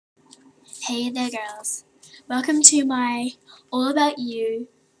Hey there girls, welcome to my All About You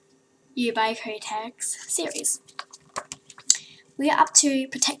by Kotex series. We are up to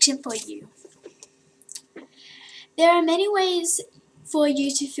protection for you. There are many ways for you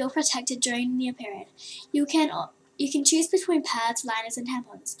to feel protected during your period. You can choose between pads, liners and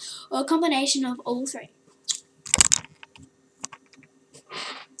tampons, or a combination of all three.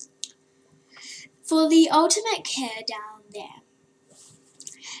 For the ultimate care down there,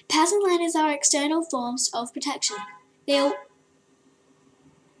 pads and liners are external forms of protection.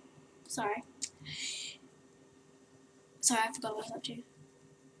 Sorry, I forgot what I was up to.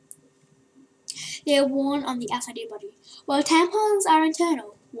 They are worn on the outside of your body, while tampons are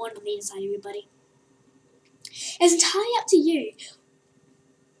internal, worn on the inside of your body. It's entirely up to you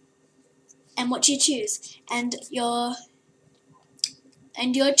and what you choose, and your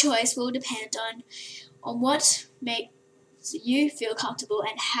choice will depend on what makes you feel comfortable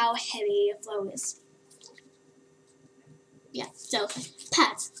and how heavy your flow is. So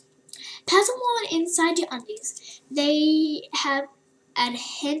pads. Pads are worn inside your undies. They have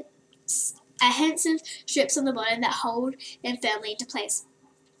adhesive strips on the bottom that hold them firmly into place,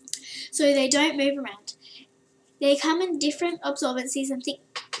 so they don't move around. They come in different absorbencies and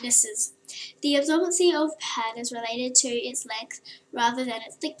thicknesses. The absorbency of pad is related to its length rather than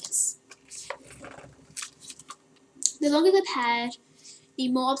its thickness. The longer the pad, the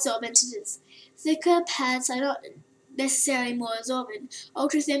more absorbent it is. Thicker pads are not necessarily more absorbent.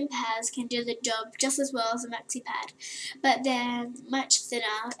 Ultra-thin pads can do the job just as well as a maxi pad, but they're much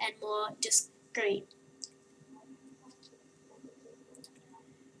thinner and more discreet.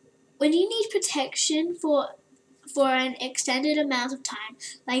 When you need protection for an extended amount of time,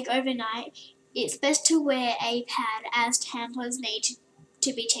 like overnight, it's best to wear a pad, as tampons need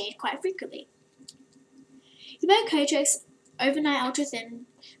to be changed quite frequently. Your kotex overnight ultra-thin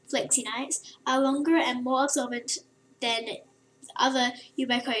flexi nights are longer and more absorbent than other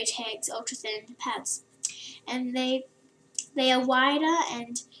kotex ultra-thin pads, and they are wider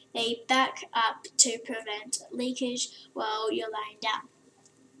and they back up to prevent leakage while you're lying down.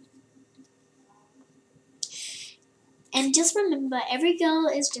 And just remember, every girl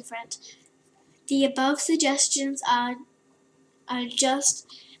is different. The above suggestions are just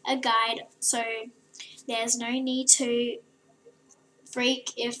a guide, so there's no need to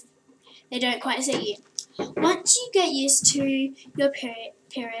freak if they don't quite suit you. Once you get used to your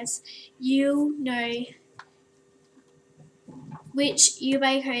periods, you'll know which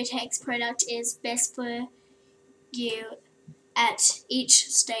kotex product is best for you at each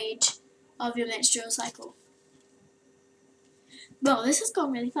stage of your menstrual cycle. Well, this has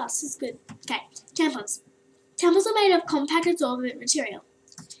gone really fast. This is good. Okay, tampons. Tampons are made of compact absorbent material,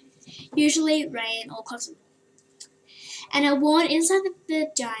 usually rayon or cotton, and are worn inside the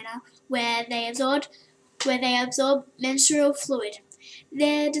vagina where they absorb menstrual fluid.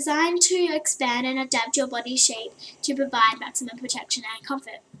 They're designed to expand and adapt your body shape to provide maximum protection and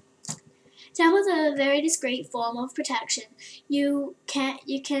comfort. Tampons are a very discreet form of protection. You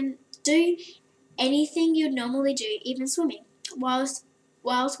can do anything you'd normally do, even swimming, whilst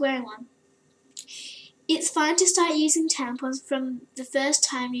wearing one. It's fine to start using tampons from the first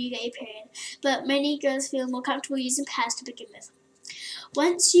time you get your period, but many girls feel more comfortable using pads to begin with.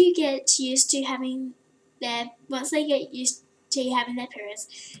 Once they get used to having their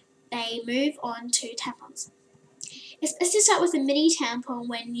periods, they move on to tampons. It's best to start with a mini tampon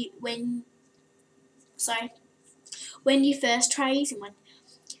when you first try using one.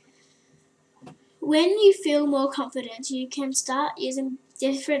 When you feel more confident, you can start using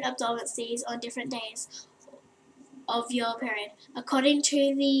different absorbencies on different days of your period, according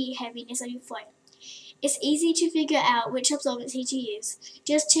to the heaviness of your flow. It's easy to figure out which absorbency to use.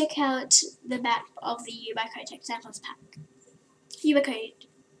 Just check out the back of the U by Kotex tampons pack. U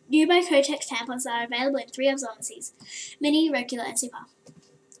by Kotex tampons are available in 3 absorbencies: mini, regular and super.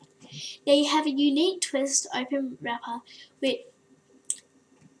 They have a unique twist open wrapper, with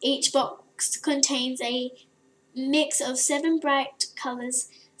each box contains a mix of 7 bright colours,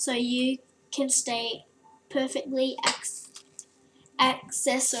 so you can stay perfectly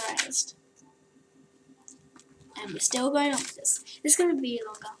accessorized. And we're still going on with this. This is going to be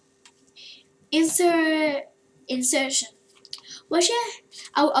longer. Insertion.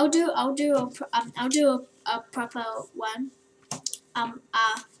 I'll do a proper one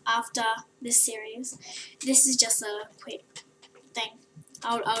after this series. This is just a quick thing.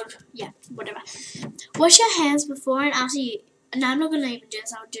 Whatever. Wash your hands before and after you. No, I'm not going to even do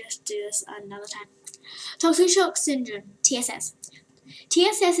this. I'll just do this another time. Toxic shock syndrome, TSS.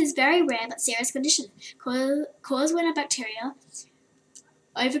 TSS is a very rare but serious condition caused when a bacteria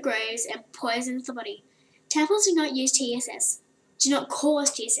overgrows and poisons the body. Tampons do not use TSS, do not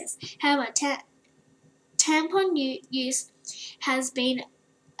cause TSS. However, tampon use has been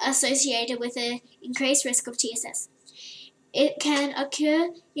associated with an increased risk of TSS. It can occur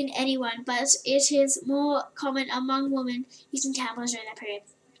in anyone, but it is more common among women using tampons during their period.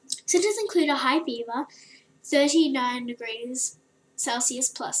 Symptoms include a high fever, 39 degrees Celsius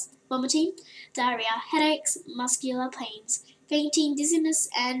plus, vomiting, diarrhea, headaches, muscular pains, fainting, dizziness,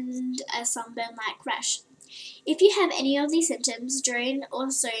 and a sunburn-like rash. If you have any of these symptoms during or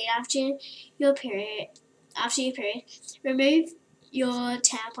soon after your period, remove your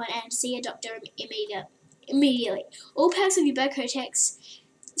tampon and see a doctor immediately. All packs of Yuba Kotex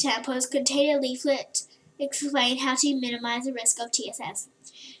tampons contain a leaflet explaining how to minimize the risk of TSS.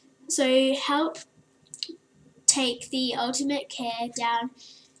 So help take the ultimate care down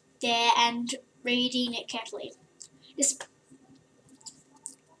there and reading it carefully.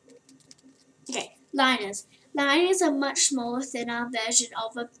 Liners. Liners are much smaller, thinner version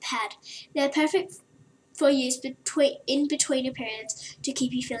of a pad. They're perfect for use in between periods to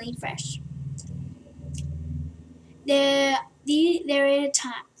keep you feeling fresh. There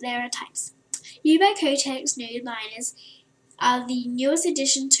are types. Yuba Kotex nude liners are the newest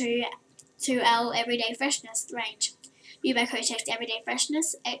addition to our Everyday Freshness range. Yuba Kotex Everyday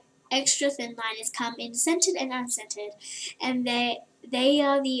Freshness extra thin liners come in scented and unscented, and they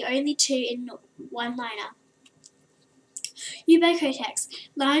are the only two in one liner. Yuba Kotex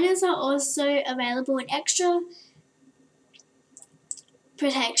liners are also available in extra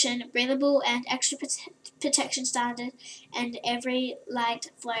protection, breathable, and extra protection standard, and every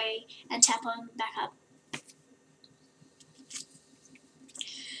light, flowy, and tampon backup.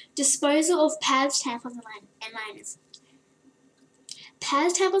 Disposal of pads, tampons, and liners.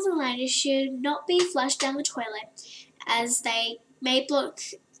 Pads, tampons, and liners should not be flushed down the toilet, as they may block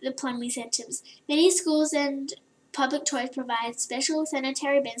the plumbing systems. Many schools and public toilets provide special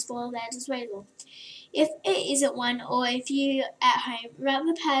sanitary bins for their disposal. If it isn't one, or if you at home, wrap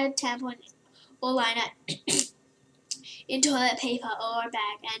the pad, tampon, or liner in toilet paper or a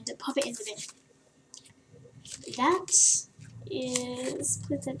bag and pop it in the bin. That is,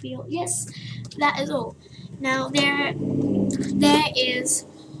 please that be all. Yes, that is all. Now there is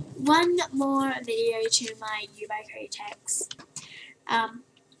one more video to my Yuba Kotex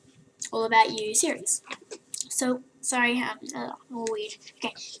All About You series. So sorry, all weird.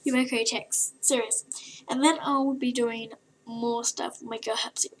 Okay, Yuba Kotex series, and then I will be doing more stuff with my Girl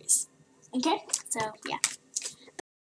Help series. Okay, so yeah.